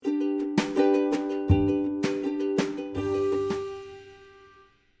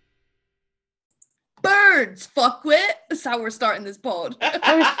words, fuckwit. That's how we're starting this pod.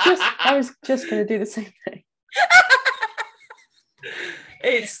 I was just going to do the same thing.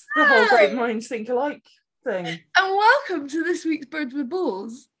 It's the whole great minds think alike thing. And welcome to this week's Birds with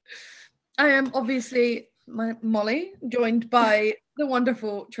Balls. I am obviously Molly, joined by the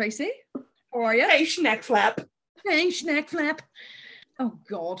wonderful Tracy. How are you? Hey, Schneckflap. Hey, Schneckflap. Oh,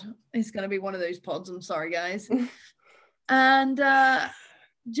 God. It's going to be one of those pods. I'm sorry, guys. And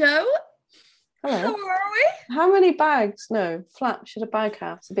Joe? Hello. How are we? How many bags? No, flap should a bag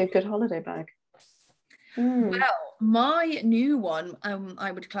have to be a good holiday bag? Well, my new one,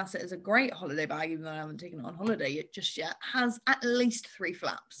 I would class it as a great holiday bag, even though I haven't taken it on holiday just yet, has at least 3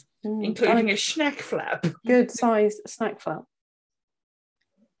 flaps. Including a Schneckflap. Good sized snack flap.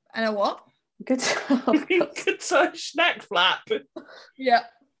 And a what? Good. Good size Schneckflap. Yeah,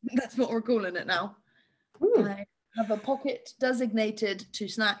 that's what we're calling it now. Ooh. I have a pocket designated to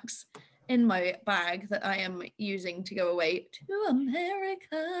snacks in my bag that I am using to go away to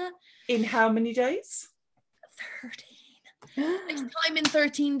America. In how many days? 13. Next time in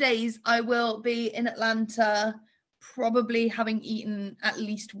 13 days, I will be in Atlanta, probably having eaten at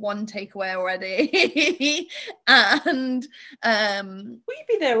least one takeaway already. And will you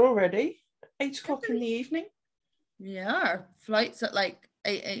be there already? 8 o'clock in the evening? Yeah, our flight's at like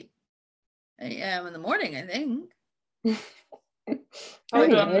 8 a.m. in the morning, I think.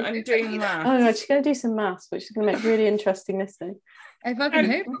 Hold on, I'm doing maths. Oh no, she's going to do some maths, which is going to make really interesting listening. I fucking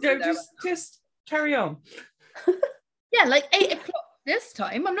hope. No, just carry on. Yeah, like 8 o'clock this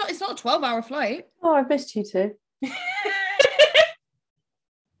time. It's not a 12-hour flight. Oh, I've missed you too.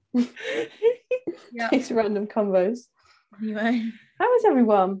 Yeah. These random combos. Anyway. How is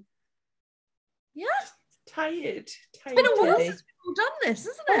everyone? Yeah. Tired. It's been a while since we've done this,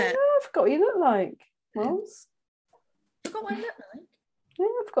 isn't Oh, it? no, I forgot what you look like. Miles? I forgot what I look like. Yeah,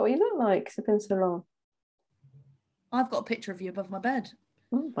 I forgot what you look like. It's been so long. I've got a picture of you above my bed.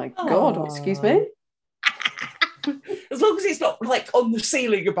 Oh my God, excuse me? As long as it's not like on the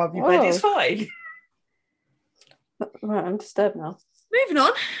ceiling above your bed, it's fine. Right, I'm disturbed now. Moving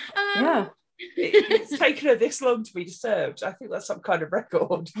on. Yeah. It's taken her this long to be disturbed. I think that's some kind of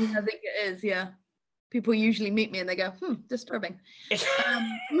record. I think it is, yeah. People usually meet me and they go, disturbing.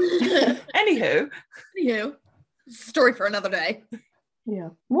 Anywho, story for another day. Yeah.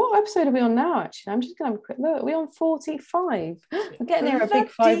 What episode are we on now, actually? I'm just going to have a quick look. We're on 45. We're getting near a big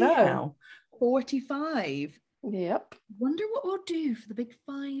 50. 45. Yep. Wonder what we'll do for the big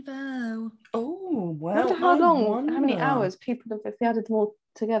 50. Oh, well. I wonder how many hours people have, if we added them all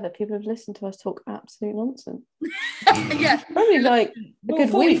together, people have listened to us talk absolute nonsense. Yeah. Probably like a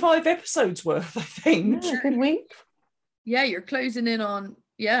good 45 week. episodes worth, I think. Yeah, a good week. Yeah, you're closing in on,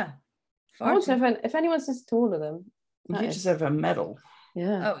 I want to know if anyone's listened to all of them. You deserve a medal.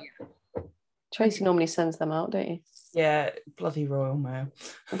 Yeah. Oh, yeah. Tracy normally sends them out, don't you? Yeah, bloody Royal Mail.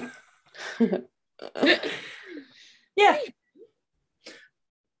 Yeah.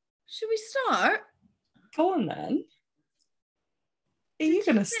 Should we start? Go on then. Are you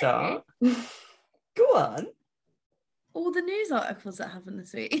going to start? Go on. All the news articles that happened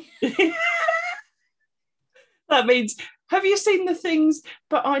this week. That means, have you seen the things,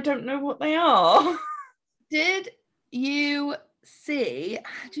 but I don't know what they are? Did you see?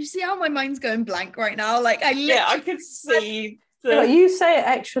 Do you see how my mind's going blank right now? Like I could see. You say it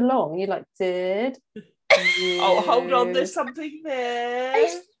extra long. You like did. Oh, hold on. There's something there. I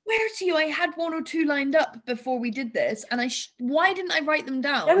swear to you, I had 1 or 2 lined up before we did this, and why didn't I write them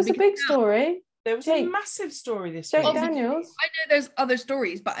down? There was a big story. There was a massive story this week. Jake Daniels. I know there's other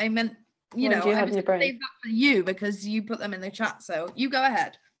stories, but I meant, I was going to save that for you because you put them in the chat. So you go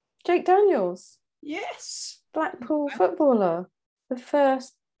ahead. Jake Daniels. Yes. Blackpool footballer. The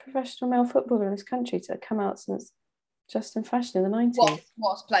first professional male footballer in this country to come out since Justin Fashion in the 90s.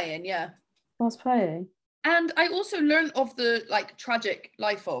 Was playing, yeah. Was playing. And I also learned of the tragic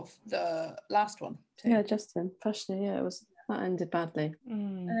life of the last one too. Yeah, Justin Fashion. Yeah, that ended badly.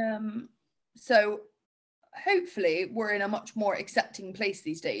 So hopefully we're in a much more accepting place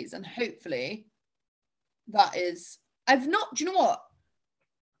these days, and hopefully that is. Do you know what?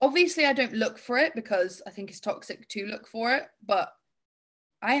 Obviously, I don't look for it because I think it's toxic to look for it, but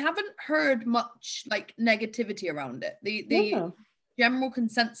I haven't heard much negativity around it. The general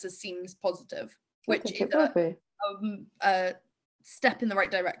consensus seems positive, which is a step in the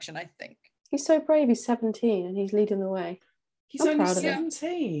right direction, I think. He's so brave. He's 17 and he's leading the way. He's only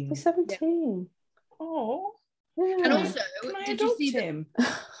 17. He's 17. Yeah. Oh. Yeah. And also, did you see him?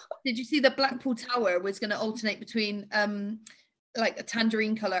 Did you see that Blackpool Tower was going to alternate between a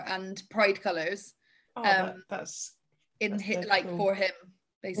tangerine colour and pride colours? That's for him,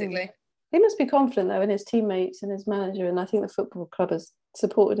 basically. He must be confident though in his teammates and his manager, and I think the football club has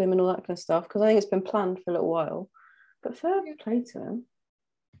supported him and all that kind of stuff, because I think it's been planned for a little while. But fair play to him.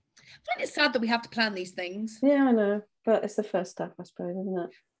 I find it sad that we have to plan these things. Yeah, I know, but it's the first step, I suppose, isn't it?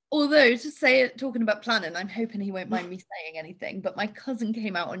 Although, to say it, talking about planning, I'm hoping he won't mind me saying anything, but my cousin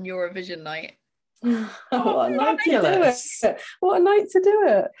came out on Eurovision night. What a night to do it. What a night to do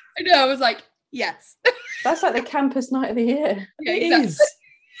it. I know, I was like, yes. That's like the campus night of the year. Yeah, It exactly. is.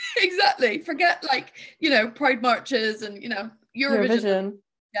 Exactly. Forget, like, you know, pride marches and, you know, Eurovision.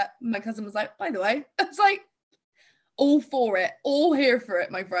 Yeah, my cousin was like, by the way, I was like, all for it, all here for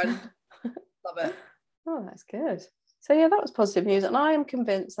it, my friend. Love it. Oh, that's good. So yeah, that was positive news, and I am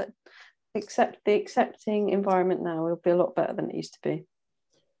convinced that the accepting environment now will be a lot better than it used to be.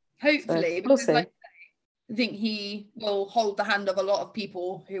 Hopefully, so we'll because see. like, I think he will hold the hand of a lot of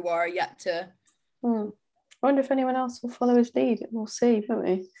people who are yet to. I wonder if anyone else will follow his lead. We'll see, won't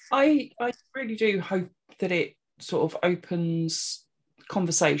we? I really do hope that it sort of opens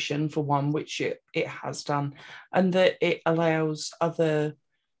conversation, for one, which it has done, and that it allows other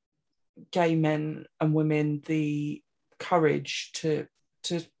gay men and women the courage to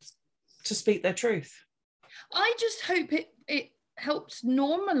speak their truth. I just hope it helps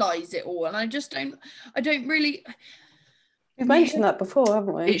normalize it all, and I don't really. We've mentioned that before,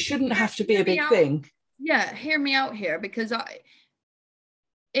 haven't we? It shouldn't have to be a big thing. Yeah, hear me out here, because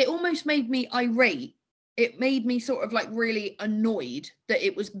it almost made me irate. It made me sort of like really annoyed that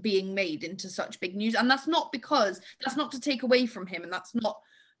it was being made into such big news, and that's not to take away from him, and that's not.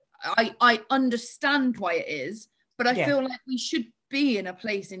 I understand why it is, but I feel like we should be in a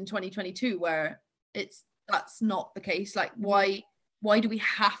place in 2022 where that's not the case. Like, why do we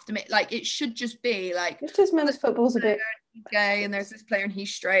have to make, like, it should just be like, it's just men's football's a bit gay, and there's this player and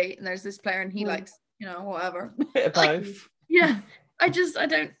he's straight, and there's this player and he likes, you know, whatever. Bit of like, both. Yeah. I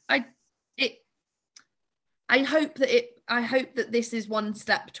hope that this is one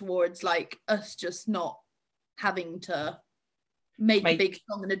step towards like us just not having to make a big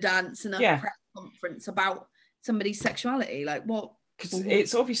song and a dance and a press conference about somebody's sexuality. Like, what? Because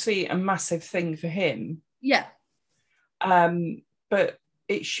it's obviously a massive thing for him. Yeah. But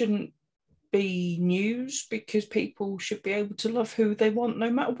it shouldn't be news, because people should be able to love who they want, no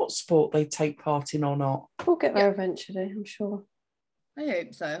matter what sport they take part in or not. We'll get there eventually, I'm sure. I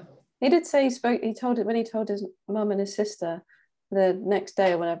hope so. He did say he told his mum and his sister the next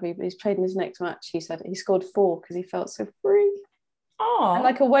day or whenever he's played in his next match, he said he scored 4 because he felt so free. Oh, and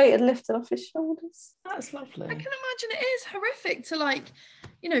like a weight had lifted off his shoulders. That's lovely. I can imagine it is horrific to, like,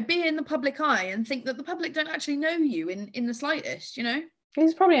 you know, be in the public eye and think that the public don't actually know you in the slightest, you know? He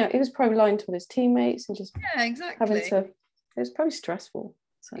was probably lying to his teammates and just exactly. it was probably stressful.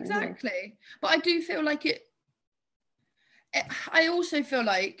 So, exactly. Yeah. But I do feel like I also feel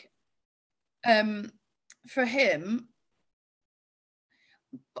like for him,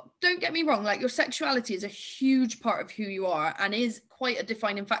 don't get me wrong, like, your sexuality is a huge part of who you are and is quite a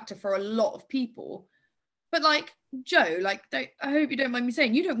defining factor for a lot of people. But like, Joe, like, I hope you don't mind me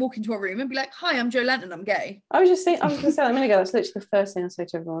saying, you don't walk into a room and be like, hi, I'm Joe Lenton, I'm gay. I was going to say a minute ago, that's literally the first thing I say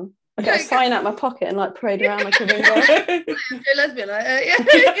to everyone. I get a sign out my pocket and like parade around like a ringo. I'm Joe Lesbian. I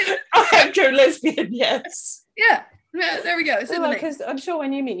am Joe Lesbian, yes. Yeah, there we go. Because I'm sure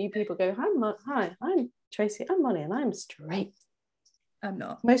when you meet new people, go, hi, I'm Tracy, I'm Molly, and I'm straight. I'm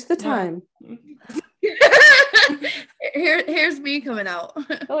not. Most of the time. Here's me coming out.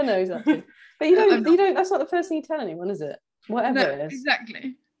 Oh, no, exactly. But you don't, that's not the first thing you tell anyone, is it? Whatever it is.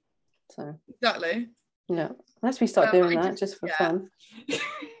 Exactly. So. Exactly. Yeah. Unless we start doing that just for fun.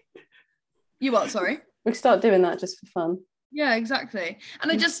 You what, sorry? We start doing that just for fun. Yeah, exactly.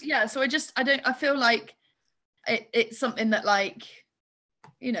 And I feel like it's something that, like,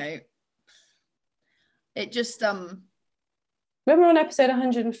 you know, it just when we're on episode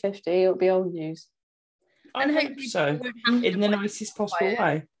 150, it'll be old news. I hope so, in the nicest possible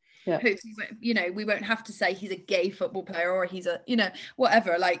way. Yeah. Hopefully, you know, we won't have to say he's a gay football player or he's a, you know,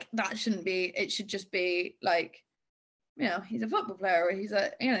 whatever. Like, that shouldn't be. It should just be like, you know, he's a football player or he's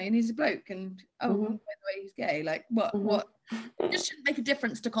a, you know, and he's a bloke, and by the way, he's gay. Like, what? It just shouldn't make a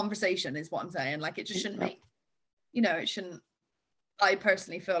difference to conversation, is what I'm saying. Like, it just shouldn't make, you know, it shouldn't. I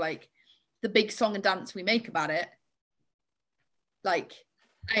personally feel like the big song and dance we make about it, like,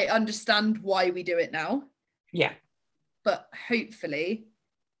 I understand why we do it now. Yeah. But hopefully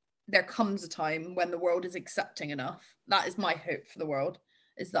there comes a time when the world is accepting enough. That is my hope for the world,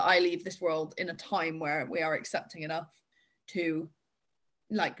 is that I leave this world in a time where we are accepting enough to,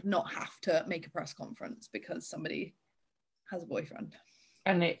 like, not have to make a press conference because somebody has a boyfriend.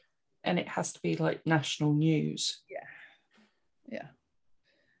 And it has to be like national news. Yeah.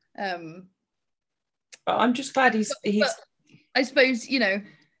 But I'm just glad he's But I suppose, you know,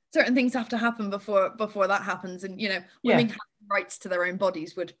 certain things have to happen before that happens, and, you know, women having rights to their own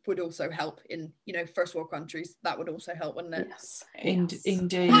bodies would also help in, you know, first world countries. That would also help, wouldn't it? Yes.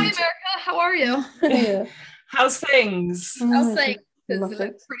 Indeed. Hi America, how are you? Yeah. How's things? I'll say, because Muppets. it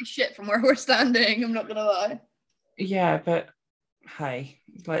looks pretty shit from where we're standing, I'm not gonna lie. Yeah, but hey,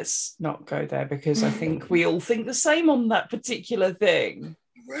 let's not go there, because I think we all think the same on that particular thing.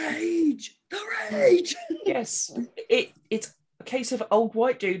 The rage. Yes, it's a case of old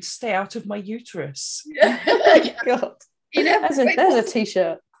white dudes stay out of my uterus. God. You know, There's a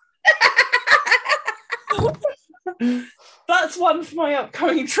t-shirt. That's one for my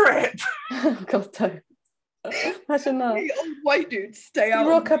upcoming trip. Oh, God, don't. Imagine that. old white dudes stay out.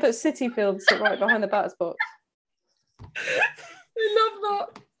 You rock up at City Field, sit right behind the batter's box. I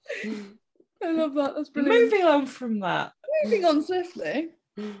love that. That's brilliant. Moving on from that. Moving on swiftly.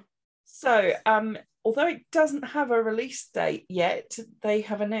 So, although it doesn't have a release date yet, they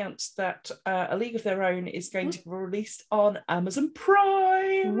have announced that A League of Their Own is going to be released on Amazon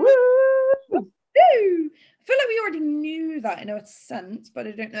Prime. Woo! I feel like we already knew that in a sense, but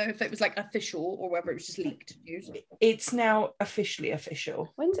I don't know if it was like official or whether it was just leaked news. It's now officially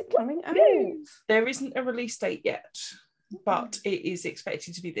official. When's it coming out? There isn't a release date yet, but it is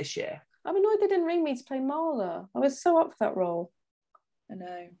expected to be this year. I'm annoyed they didn't ring me to play Marla. I was so up for that role. I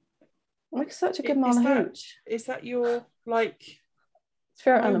know. Like such a good Is Marla that- Hooch. Is that your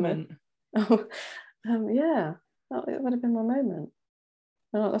Spirit animal. moment? Oh, yeah. That would have been my moment.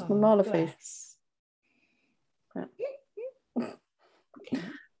 Oh, that's my Marla face.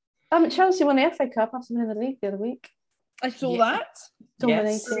 Chelsea won the FA Cup after winning the league the other week. I saw Yeah. that.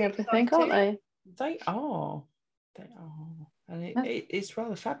 Dominating everything, aren't they? They are. And it is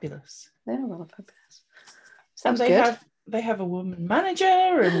rather fabulous. They are rather fabulous. And Sounds good. they have a woman manager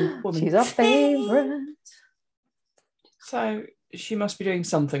and woman She's our team. favourite. So she must be doing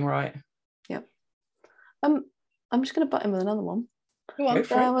something right. Yep. I'm just going to butt in with another one. Go on. Go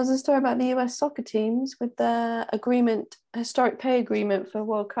for There it. was a story about the US soccer teams with their historic pay agreement for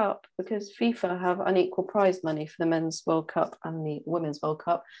World Cup, because FIFA have unequal prize money for the men's World Cup and the women's World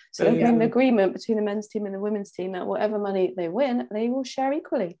Cup. So there's been an agreement between the men's team and the women's team that whatever money they win, they will share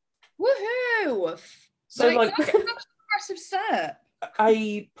equally. Woohoo! So like that's an impressive step.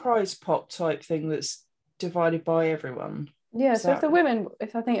 a prize pot type thing that's divided by everyone. Yeah, Is so if that-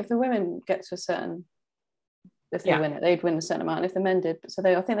 the women get to a certain, if they win it, they'd win a certain amount. And if the men did, so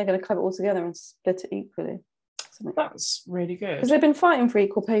I think they're going to club it all together and split it equally. That's really Because good. they've been fighting for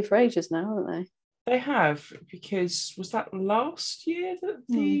equal pay for ages now, haven't they? They have, because was that last year that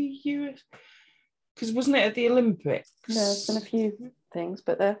the US? Because wasn't it at the Olympics? Yeah, there's been a few things,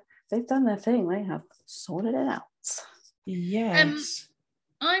 but they've done their thing. They have sorted it out. Yes.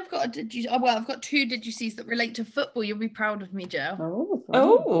 I've got I've got two did you sees that relate to football. You'll be proud of me, Joe.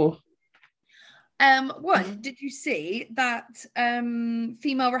 Oh. One, did you see that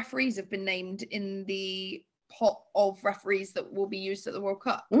female referees have been named in the pot of referees that will be used at the World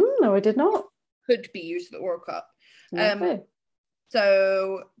Cup? No, I did not. Could be used at the World Cup. Okay.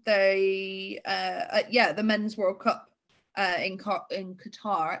 So they, the men's World Cup in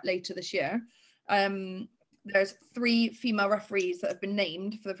Qatar later this year. There's 3 female referees that have been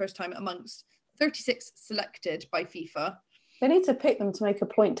named for the first time amongst 36 selected by FIFA. They need to pick them to make a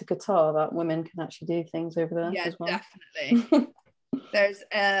point to Qatar that women can actually do things over there as well. Definitely. There's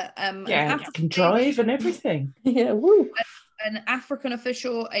You can drive and everything. Yeah, woo. an African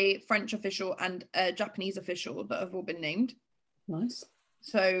official, a French official, and a Japanese official that have all been named. Nice.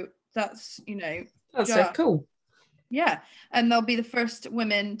 So that's, That's so cool. yeah. And they'll be the first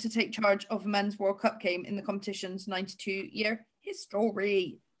women to take charge of a men's World Cup game in the competition's 92-year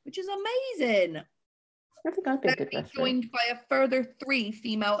history, which is amazing. I think I'd be a They'll good be referee. joined by a further 3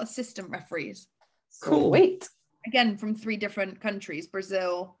 female assistant referees. Cool. Sweet. Again, from 3 different countries,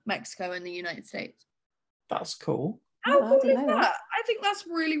 Brazil, Mexico, and the United States. That's cool. How Yeah, I cool is didn't know that? that. I think that's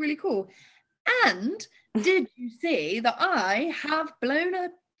really, really cool. And did you see that I have blown a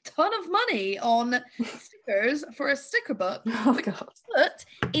ton of money on stickers for a sticker book Oh, God. put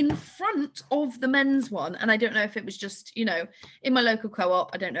in front of the men's one? And I don't know if it was just, in my local co-op,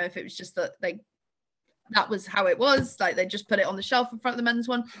 I don't know if it was just that that was how it was. Like they just put it on the shelf in front of the men's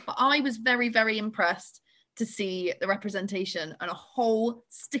one. But I was very, very impressed to see the representation and a whole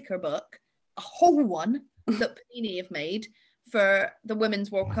sticker book, a whole one that Panini have made for the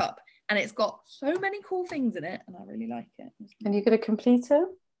Women's World Cup. And it's got so many cool things in it, and I really like it. And you're going to complete it?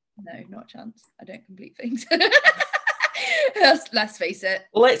 No, not a chance. I don't complete things. Let's face it.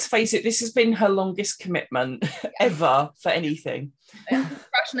 Let's face it, this has been her longest commitment ever for anything.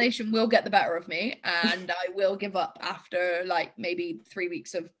 Procrastination will get the better of me, and I will give up after like maybe 3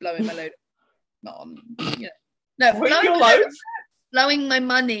 weeks of blowing my load. Not on, no, blowing my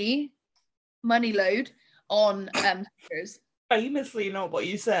money load on stickers. Famously not what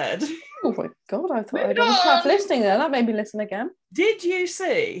you said. Oh my God, I thought I was half listening there. That made me listen again. Did you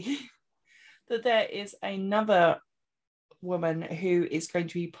see that there is another woman who is going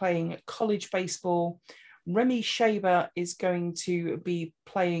to be playing college baseball? Remy Shaber is going to be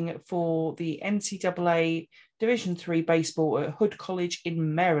playing for the NCAA Division III baseball at Hood College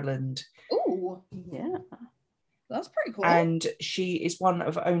in Maryland. Oh, Yeah. that's pretty cool. And she is one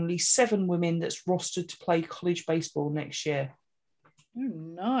of only 7 women that's rostered to play college baseball next year. Oh,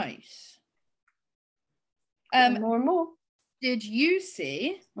 nice. More and more. Did you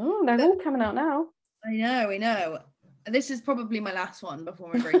see? Oh, they're all coming out now. I know. This is probably my last one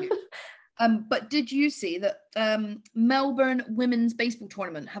before my break. But did you see that Melbourne Women's Baseball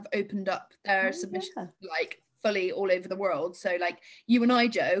Tournament have opened up their submissions like fully all over the world? So like you and I,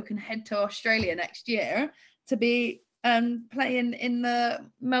 Joe, can head to Australia next year to be playing in the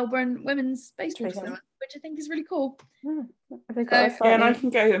Melbourne Women's Baseball Tournament, which I think is really cool. Yeah. Have they got And I can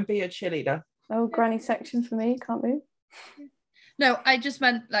go and be a cheerleader. Oh, granny section for me, can't move. No, I just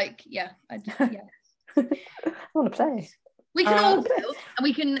meant like, yeah. I want to play. We can all go,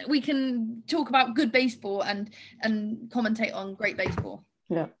 and we can talk about good baseball and commentate on great baseball.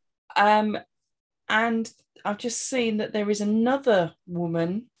 Yeah. And I've just seen that there is another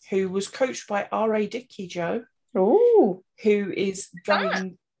woman who was coached by R.A. Dickey, Joe. Oh. Who is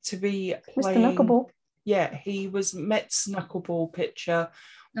going to be playing. Mr. Knuckleball. Yeah, he was Mets knuckleball pitcher,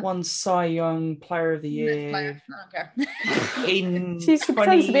 won Cy Young Player of the Year. I don't care. In She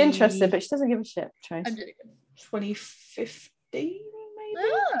pretends to be interested, but she doesn't give a shit, Trace. 2015, maybe?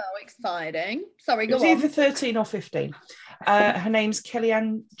 Oh, exciting. Sorry, It go was on. either 13 or 15. Her name's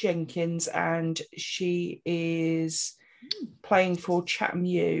Kellyanne Jenkins, and she is playing for Chatham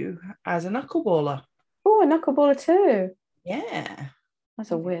U as a knuckleballer. Oh, a knuckleballer too. Yeah.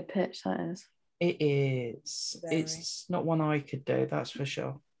 That's a weird pitch, that is. It is. Very. It's not one I could do, that's for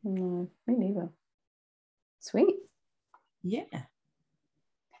sure. No, me neither. Sweet. Yeah.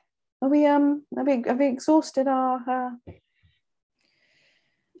 Have we exhausted our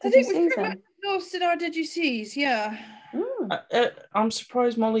I think we've pretty much exhausted our Did You Sees, yeah. I'm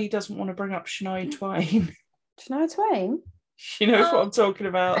surprised Molly doesn't want to bring up Shania Twain. Shania Twain? She knows what I'm talking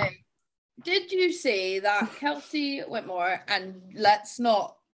about. Okay. Did you see that Kelsey Whitmore, and let's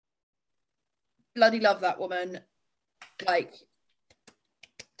not bloody love that woman, like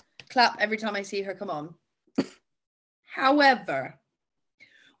clap every time I see her come on. However,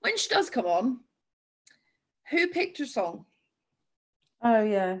 when she does come on, who picked her song? Oh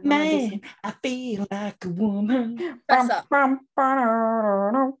yeah. Man, I feel like a woman. Mess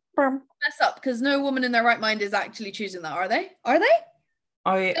up, because no woman in their right mind is actually choosing that, are they? Are they?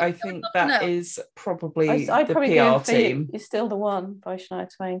 I think that is probably I'd the probably PR team. You're Still the One by Shania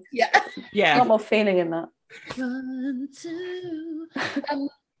Twain. Yeah. Yeah. A lot more feeling in that. 1, 2.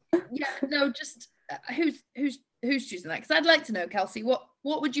 Yeah, no, just who's choosing that? Because I'd like to know, Kelsey, what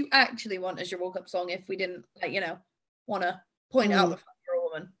would you actually want as your walk-up song if we didn't, like, want to point out the fact you're a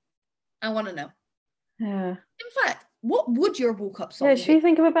woman? I want to know. Yeah. In fact, what would your walk-up song Yeah, be? should you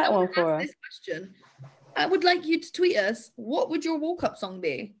think of a better I one would for ask her? this question. I would like you to tweet us. What would your walk-up song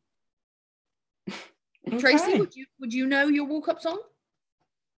be? Okay. Tracy, would you know your walk-up song?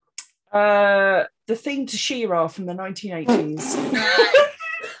 The theme to She-Ra from the 1980s.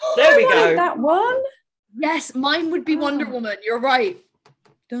 Oh, There we I wanted go. that one. Yes, mine would be Wonder Woman. You're right. I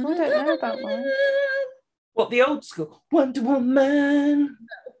don't know about mine. What, the old school? Wonder Woman.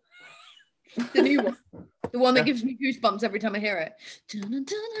 The new one. The one that gives me goosebumps every time I hear it.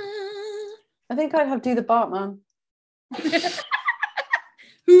 I think I'd have Do the Bartman.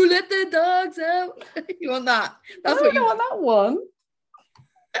 Who let the dogs out? You want that? That's what you want. that one.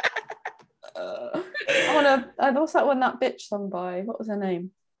 I want to. What's that one? That bitch song by? What was her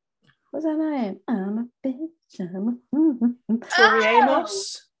name? What's her name? I'm a bitch. Tori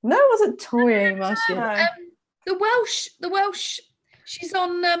Amos. No, it wasn't Tori Amos. No. The Welsh. She's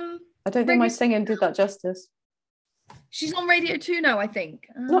on. I don't think my singing did that justice. She's on Radio 2 now, I think.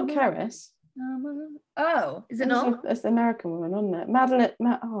 Not Keris. Oh, is it not? It's the American woman, wasn't it? Madeline.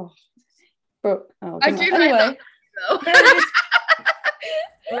 Brooke. Oh, I do anyway. like that.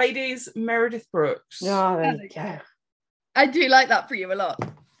 Ladies, Meredith Brooks. Oh, there you go. I do like that for you a lot.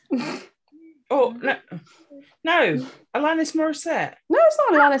 Oh, no, Alanis Morissette. No, it's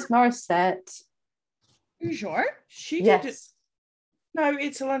not Alanis Morissette. You sure? She did it. Yes. No,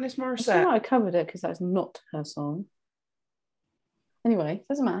 it's Alanis I Morissette. I covered it because that's not her song. Anyway,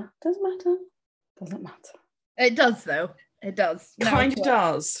 doesn't matter. Doesn't matter. Doesn't matter. It does, though. It does. No, Kind of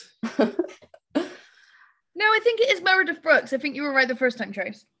does. No, I think it is Meredith Brooks. I think you were right the first time,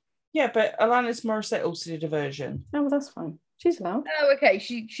 Trace. Yeah, but Alanis Morissette also did a version. Oh, well, that's fine. She's allowed. Oh, okay.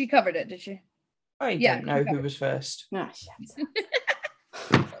 She covered it, did she? I don't know who was first. Ah, shit.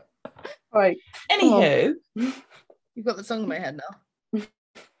 Right. Anywho, You've got the song in my head now.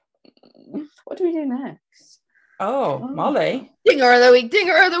 What do we do next? oh, Molly. Dinger of the week,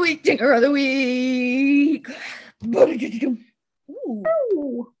 dinger of the week, dinger of the week. Ooh,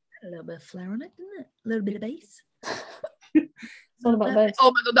 Ooh. a little bit of flair on it, didn't it? A little bit of bass. It's all about this.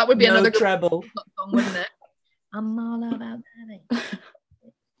 Oh my god, that would be No another good treble. song, wouldn't it? I'm all about that.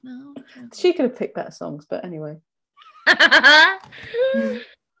 No trouble. She could have picked better songs, but anyway.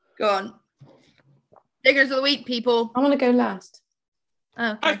 Go on. Diggers of the week, people. I want to go last.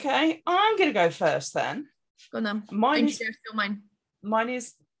 Oh, okay. Okay, I'm going to go first then. Go on then. Mine is, Steal mine. mine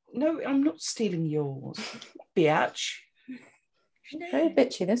is, no, I'm not stealing yours, biatch. Very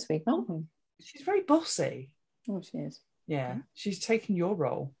bitchy this week, aren't we? She's very bossy. Oh, she is. Yeah, she's taken your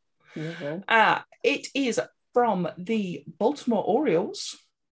role. Yeah. It is from the Baltimore Orioles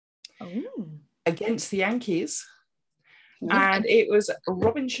Oh. against the Yankees. Yeah. And it was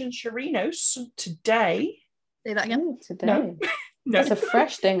Robinson Chirinos today. Say that again. Ooh, today. No. That's a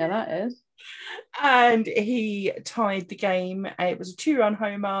fresh dinger, that is. And he tied the game. It was a 2-run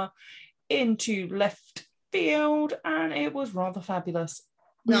homer into left field, and it was rather fabulous.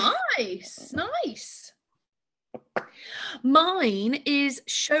 Nice. Nice. Mine is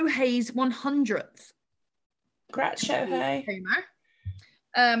Shohei's 100th. Congrats, Shohei. Homer.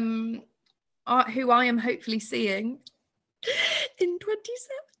 Who I am hopefully seeing in 27.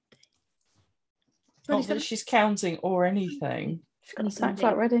 Not that she's counting or anything. She's got a sack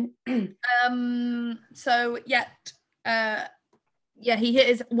flat ready. So he hit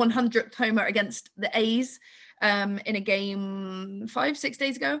his 100th homer against the A's in a game 5-6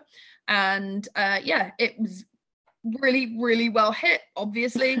 days ago, and it was really, really well hit.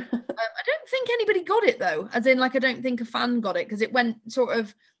 Obviously, I don't think anybody got it though. As in, like, I don't think a fan got it because it went sort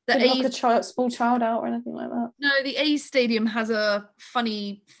of the Didn't A's. knock a small child out or anything like that. No, the A's stadium has a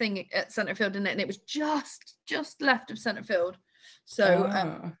funny thing at centre field in it, and it was just left of centre field. So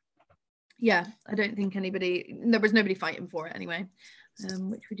I don't think there was nobody fighting for it anyway,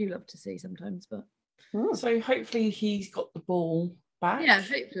 which we do love to see sometimes. But so hopefully he's got the ball back. yeah,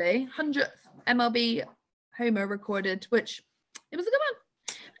 hopefully 100th MLB homer recorded, which it was a good one.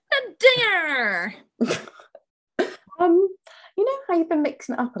 A dinger. You know how you've been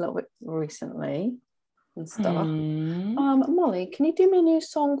mixing it up a little bit recently and stuff. Molly, can you do me a new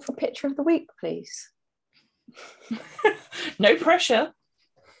song for Picture of the Week, please? No pressure.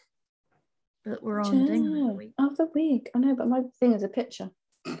 But we're on dinger of the week. I know, but my thing is a picture.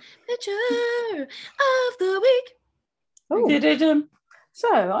 Picture of the week. Oh. So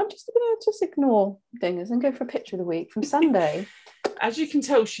I'm just going to ignore dingers and go for a picture of the week from Sunday. As you can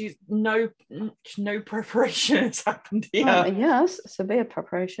tell, she's no preparation has happened here. Yes, severe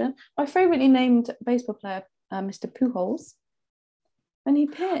preparation. My favouritely named baseball player, Mr. Pujols, and he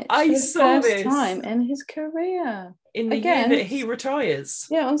pitched for the first time in his career. In the year that he retires.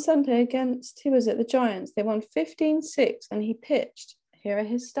 Yeah, on Sunday against, who was it, the Giants. They won 15-6 and he pitched. Here are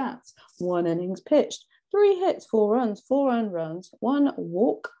his stats. 1 innings pitched, 3 hits, 4 runs, 4 earned runs, 1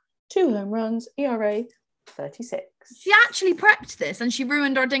 walk, 2 home runs, ERA 36. She actually prepped this and she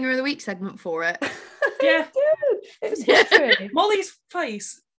ruined our Dinger of the Week segment for it. Yeah. Good. It was history. Molly's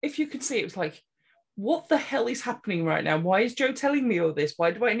face, if you could see it, was like, what the hell is happening right now? Why is Joe telling me all this?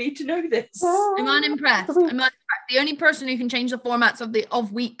 Why do I need to know this? I'm unimpressed. The only person who can change the formats of the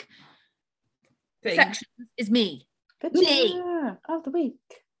week section is me. Yeah, of the week.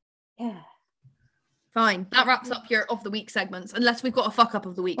 Yeah. Fine. That wraps up your of the week segments, unless we've got a fuck up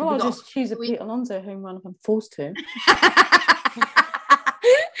of the week. I'll just choose a Pete Alonso home run if I'm forced to.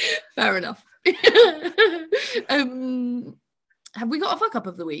 Fair enough. Have we got a fuck up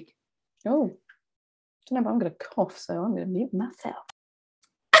of the week? Oh, I don't know, but I'm going to cough, so I'm going to mute myself.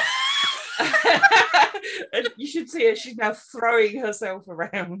 And you should see her. She's now throwing herself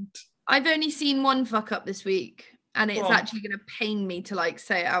around. I've only seen one fuck up this week, and it's actually going to pain me to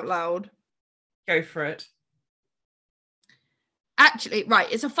say it out loud. Go for it. Actually, right,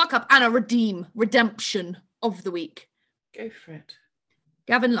 it's a fuck up and a redemption of the week. Go for it.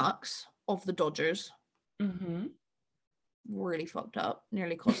 Gavin Lux of the Dodgers. Mm-hmm. Really fucked up.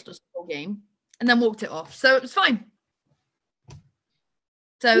 Nearly cost us the whole game. And then walked it off. So it was fine.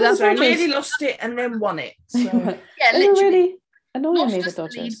 So Yeah, that's So Dodgers. nearly lost it and then won it. So yeah, They were literally really annoying lost me, the us the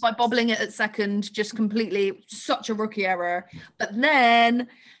lead Dodgers. by bobbling it at second, just completely such a rookie error. But then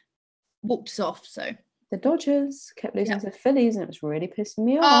walked us off. So The Dodgers kept losing to the Phillies, and it was really pissing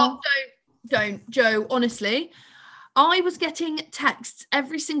me oh, off. don't, Joe. Honestly, I was getting texts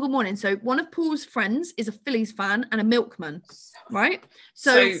every single morning. So one of Paul's friends is a Phillies fan and a milkman, right?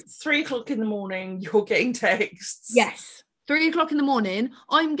 so 3 o'clock in the morning, you're getting texts. Yes, 3 o'clock in the morning.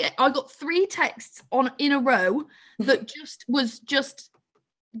 I got 3 texts in a row that was just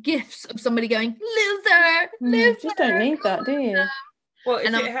gifs of somebody going loser. Just don't need that, do you? Well, if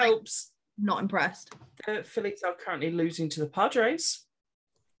And it I'm helps, not impressed. the Phillies are currently losing to the Padres.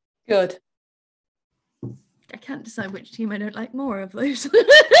 Good. I can't decide which team I don't like more of those.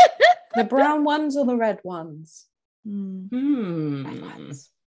 The brown ones or the red ones? Red Hmm. ones.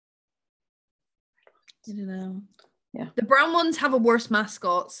 I don't know. Yeah. The brown ones have a worse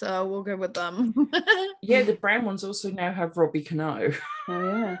mascot, so we'll go with them. Yeah, the brown ones also now have Robbie Cano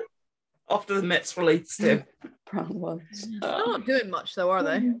Oh yeah, after the Mets released him. brown ones. They're not doing much though, are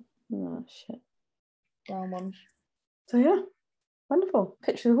they? Oh shit. Brown ones. So yeah, wonderful.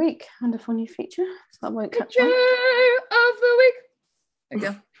 Picture of the week, wonderful new feature. That won't catch Picture on. of the week. There you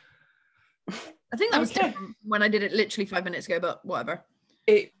go. I think that was Okay. different when I did it literally 5 minutes ago, but whatever.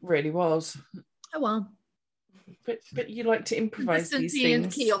 It really was. Oh well. But you like to improvise these Consistency and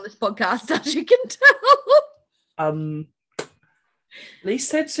things. key on this podcast, as you can tell. Least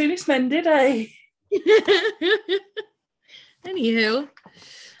said, soonest mended, eh? Anywho,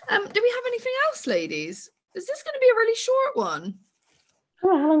 do we have anything else, ladies? Is this going to be a really short one?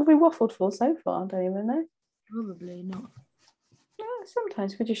 Oh, how long have we waffled for so far? I don't even know. Probably not.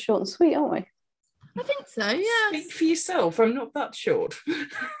 Sometimes we're just short and sweet, aren't we? I think so. Yeah. Speak for yourself. I'm not that short.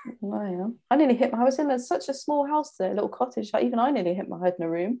 I am. I nearly hit I was in such a small house there, a little cottage, like even I nearly hit my head in a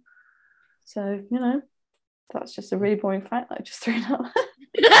room. So, that's just a really boring fact that I just threw out.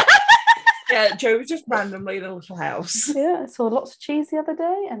 Yeah, Joe was just randomly in a little house. Yeah, I saw lots of cheese the other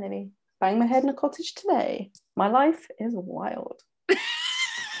day and nearly banged my head in a cottage today. My life is wild.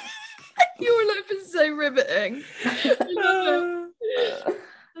 Your life is so riveting.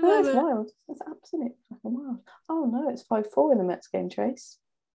 No, it's wild. It's absolutely fucking wild. Oh no, it's 5-4 in the Mets game, Trace.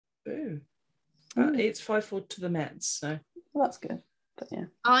 Ooh. It's 5-4 to the Mets, so Well, that's good. But yeah.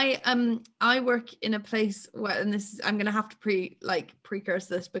 I work in a place where, and this is, I'm gonna have to precurse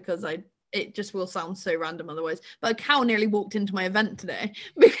this because it just will sound so random otherwise. But a cow nearly walked into my event today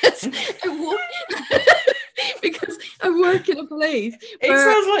because because I work in a place. it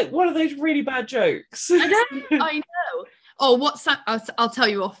sounds like one of those really bad jokes. I know. Oh, what's that? I'll tell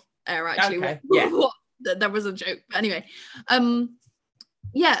you off air actually. Okay, yeah. There was a joke. But anyway,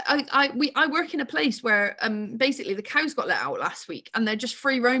 yeah, I work in a place where basically the cows got let out last week and they're just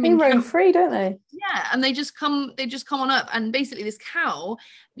free roaming. They roam free, don't they? Yeah, and they just come on up, and basically this cow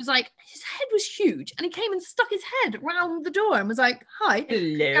was like, his head was huge, and he came and stuck his head round the door and was like, "Hi."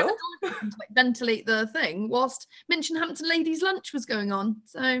 Hello. To like ventilate the thing whilst Minchinhampton ladies' lunch was going on.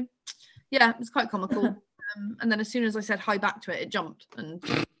 So yeah, it was quite comical. And then as soon as I said hi back to it, it jumped. And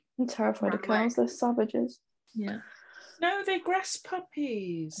I'm terrified of cows. They're savages. yeah. No, they're grass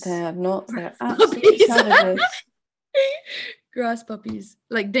puppies. They're not. They're Grass absolutely puppies. savages. Grass puppies,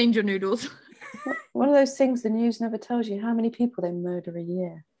 like danger noodles. One of those things the news never tells you how many people they murder a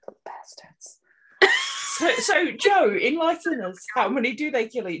year. The bastards. So Joe, enlighten us. How many do they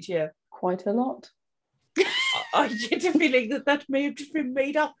kill each year? Quite a lot. I get a feeling that may have just been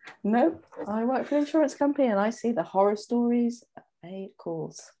made up. Nope. I work for an insurance company and I see the horror stories they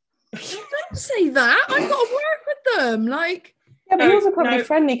cause. Don't say that. I've got to work with them. Like, Yeah, but No, yours are probably no,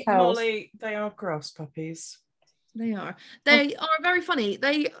 friendly cows. Molly, they are grass puppies. they are very funny.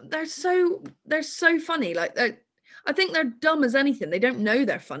 They're so funny. Like, I think they're dumb as anything. They don't know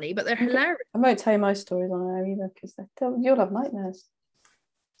they're funny, but they're hilarious. I won't tell you my stories on air either because you'll have nightmares.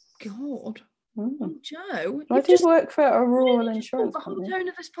 God, Mm. Joe, I you've do just work for a rural brought insurance the whole company. tone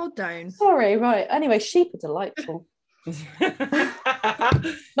of this pod down. Sorry, right. Anyway, sheep are delightful.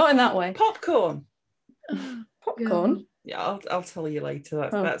 Not in that way. Popcorn. Popcorn. Yeah, I'll tell you later.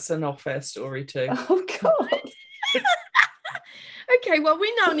 Oh. That's an off-air story too. Oh God. Okay, well,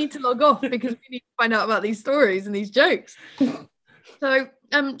 we now need to log off because we need to find out about these stories and these jokes. So,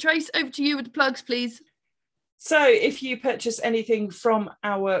 Trace, over to you with the plugs, please. So if you purchase anything from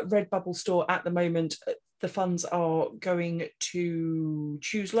our Redbubble store at the moment, the funds are going to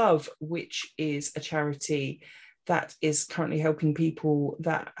Choose Love, which is a charity that is currently helping people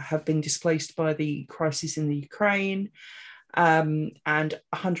that have been displaced by the crisis in the Ukraine. And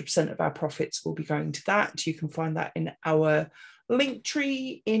 100% of our profits will be going to that. You can find that in our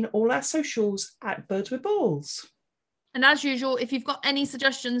Linktree in all our socials at Birds with Balls. And as usual, if you've got any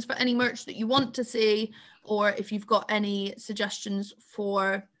suggestions for any merch that you want to see, or if you've got any suggestions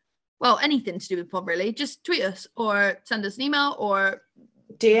for, well, anything to do with pod, really, just tweet us or send us an email or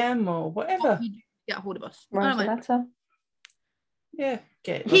DM or whatever. Get a hold of us. Write a letter. Yeah,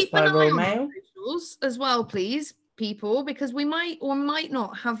 get Keep an eye on mail. our socials as well, please, people, because we might or might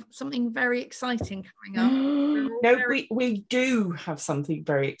not have something very exciting coming up. No, we do have something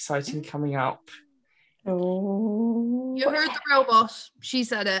very exciting coming up. Oh, You heard the real boss. She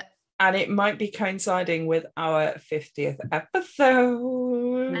said it. And it might be coinciding with our 50th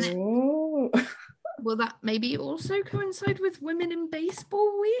episode. Will that maybe also coincide with Women in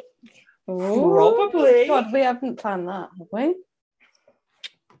Baseball Week? Probably. God, we haven't planned that, have we?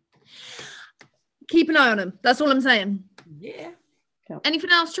 Keep an eye on them. That's all I'm saying. Yeah. Anything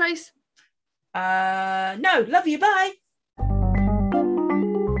else, Trace? No, love you. Bye.